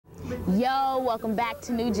Yo, welcome back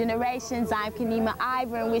to New Generations. I'm Kenema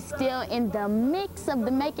Ivor, and we're still in the mix of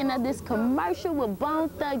the making of this commercial with Bone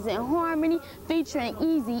Thugs and Harmony featuring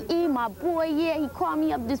Eazy E, my boy. Yeah, he called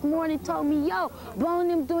me up this morning, told me, yo, Bone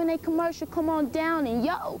them doing a commercial, come on down, and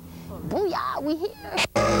yo, booyah, we here.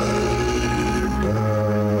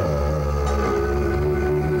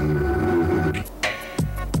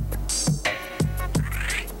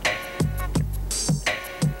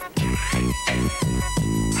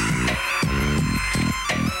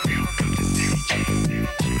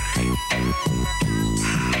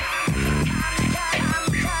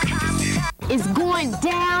 It's going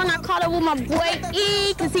down. I caught up with my boy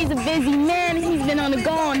E, because he's a busy man and he's been on the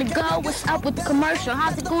go, What's up with the commercial?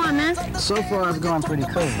 How's it going, man? So far, it's going pretty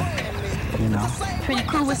cool, you know. Pretty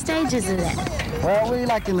cool. What stages is that? Well, we're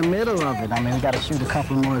like in the middle of it. I mean, we got to shoot a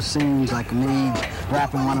couple more scenes, like me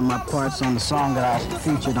rapping one of my parts on the song that I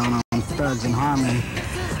featured on Thugs and Harmony.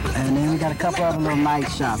 And then we got a couple other little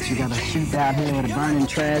night shots. You got to shoot down here where the burning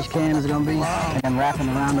trash can is going to be, and rapping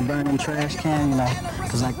around the burning trash can, you know.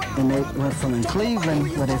 Because like, when they were from in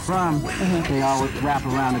Cleveland, where they're from, they always rap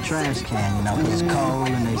around the trash can, you know, because it's cold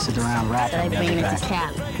and they sit around rapping. So they bring it to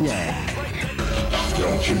cap. Yeah.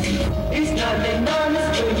 It's not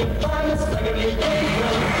enormous, when you promise, like if you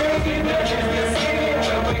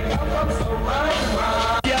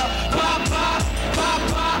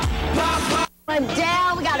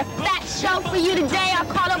down, we got a fat show for you today. I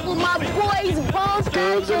caught up with my boys, Bone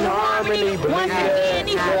Thugs and Harmony. Once again,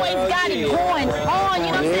 these boys got it going on, you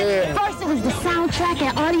know what I'm saying? First, it was the soundtrack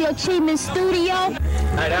at Audio Achievement Studio.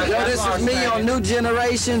 Yo, this is me on New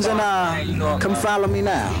Generations, and come follow me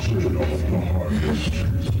now.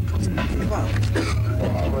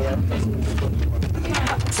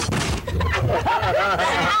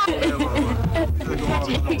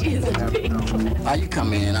 Oh, you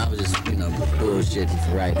come in. I was just, you know, bullshitting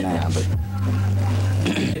for right now, but.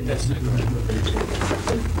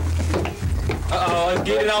 Uh-oh, let's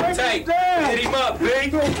get it on tape. Get him up,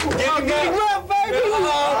 big. Get him up, baby.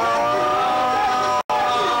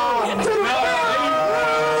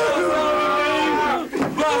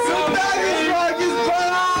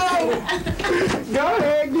 Go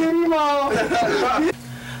ahead, get him on.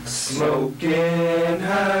 Smoking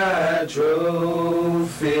hydro,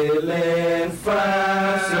 feeling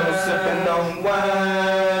fine. So sipping on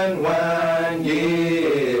wine,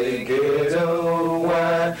 yeah, ghetto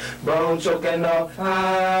wine. Bone choking off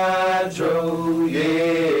hydro,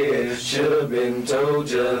 yeah. Should've been told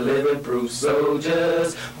you, living proof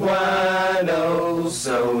soldiers. Wino,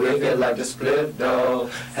 so if you like to split dog,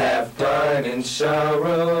 have fun in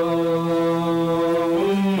sorrow.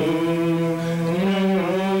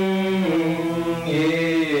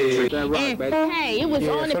 Hey, it was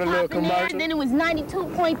on the popping there, then it was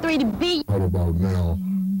 92.3 to B. How about now?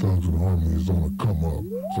 Thugs and Harmony is on the come up.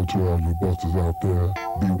 So to all you busters out there,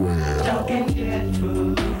 beware. Talking cat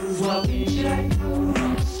food, walking cat food,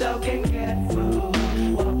 talking cat food,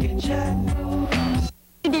 walking cat food.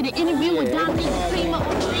 You did an interview with Dominique Prima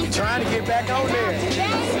on Trying to get back on there.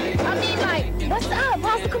 I mean, like, what's up?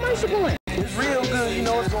 How's the commercial going? It's real good, you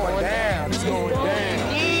know it's going down. It's going down.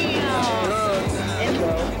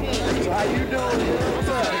 How you doing? What's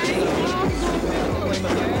up?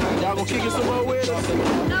 Y'all gonna kick it some more with us?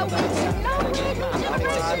 No,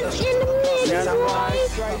 Generations in the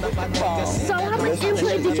mix, boy. So how much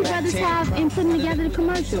input did you brothers have in putting together the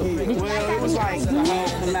commercial? Did you guys have It was like any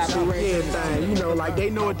collaboration thing, you know, like they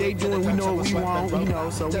know what they doing, we know what we want, you know,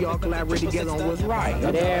 so we all collaborate together on what's right.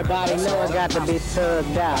 But everybody know it got to be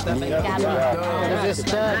thugged out. It's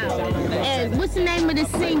And what's the name of the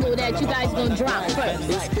single that you guys gonna drop first?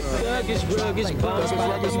 It's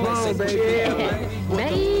bone, baby.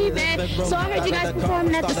 Baby. So I heard you guys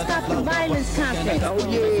performing at the Stop the Violence conference. Oh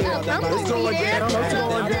yeah. I'm gonna be there. It's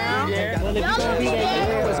going down. Y'all gonna be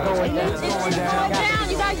there. It's going down.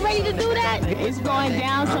 You guys ready to do that? It's going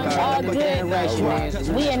down, so it's all good.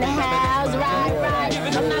 We in the house, right.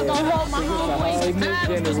 I'm not gonna hold my homeboys up.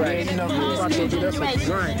 New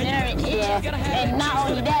generation. Yeah. And not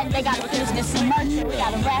only that, they gotta finish this commercial. We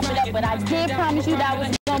gotta wrap it up. But I did promise you that I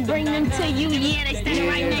was gonna bring them to you. Yeah, they standing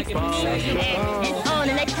right next to me. And it's on.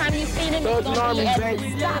 The next time you see them, it's gonna be at the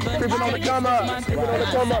Stop the People on the come up. People on the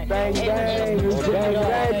come up. Bang, bang. Bang,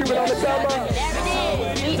 bang. People on the come up. There it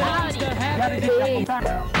is. We out here.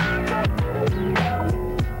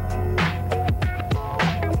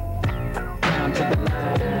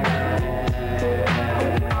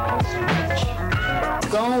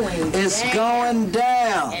 It's going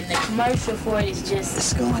down. And the commercial for it is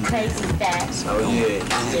just crazy fast. Oh yeah.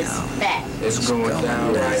 It's fat. It's going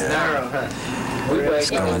down right now. It's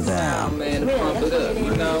going down. Man, to pump it up,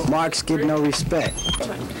 you know? Marks get no respect.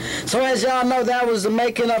 So as y'all know, that was the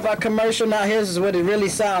making of our commercial. Now here's what it really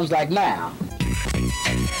sounds like now.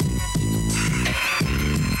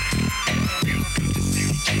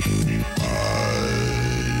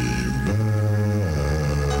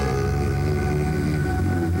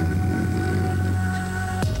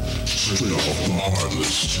 Straight off the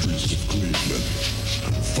heartless streets of Cleveland,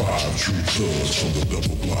 5 true thugs from the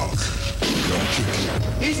double block.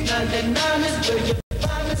 He's 99 is where you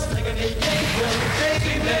find us, like a baby,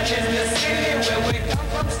 that in the city where we come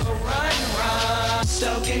from, so run.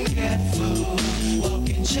 Stoking cat food,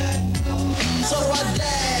 walking jet. So I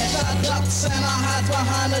dash, I ducks, and I hide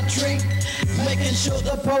behind a tree, making sure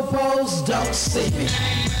the popos don't see me.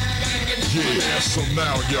 Yeah, so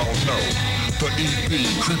now y'all know the EP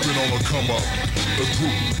creeping on a come up. The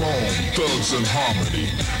group Bone, Thugs in Harmony,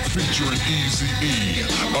 featuring Eazy E,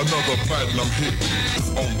 another platinum hit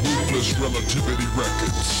on Ruthless Relativity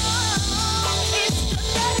Records.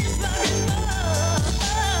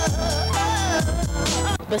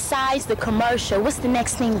 Besides the commercial, what's the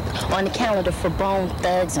next thing on the calendar for Bone,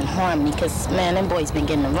 Thugs, and Harmony? Because, man, them boys been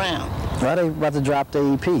getting around. Well, they about to drop the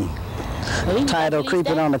EP. Title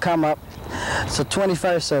Creeping on the Come Up. It's the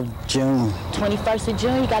 21st of June. 21st of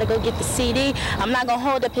June, you gotta go get the CD. I'm not gonna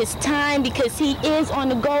hold up his time because he is on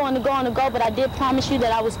the go, but I did promise you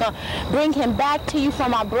that I was gonna bring him back to you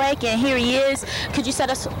from our break, and here he is. Could you set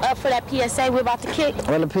us up for that PSA we're about to kick?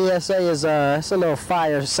 Well, the PSA is it's a little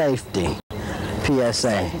fire safety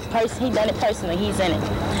PSA. He done it personally, he's in it.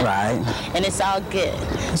 Right. And it's all good.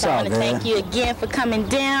 It's so all I want to good. thank you again for coming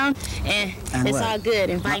down, and it's what? all good,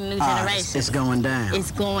 inviting new generations. It's going down. It's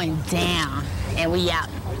going down, and we out.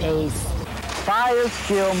 Peace. Fires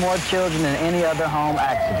kill more children than any other home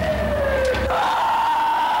accident.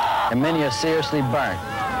 And many are seriously burnt.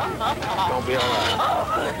 Gonna be all right.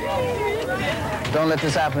 Don't let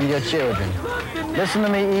this happen to your children. Listen to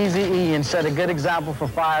me, Eazy E, and set a good example for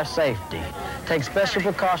fire safety. Take special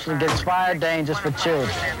precautions against fire dangers for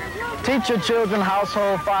children. Teach your children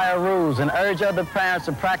household fire rules and urge other parents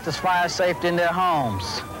to practice fire safety in their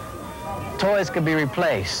homes. Toys can be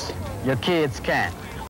replaced. Your kids can't.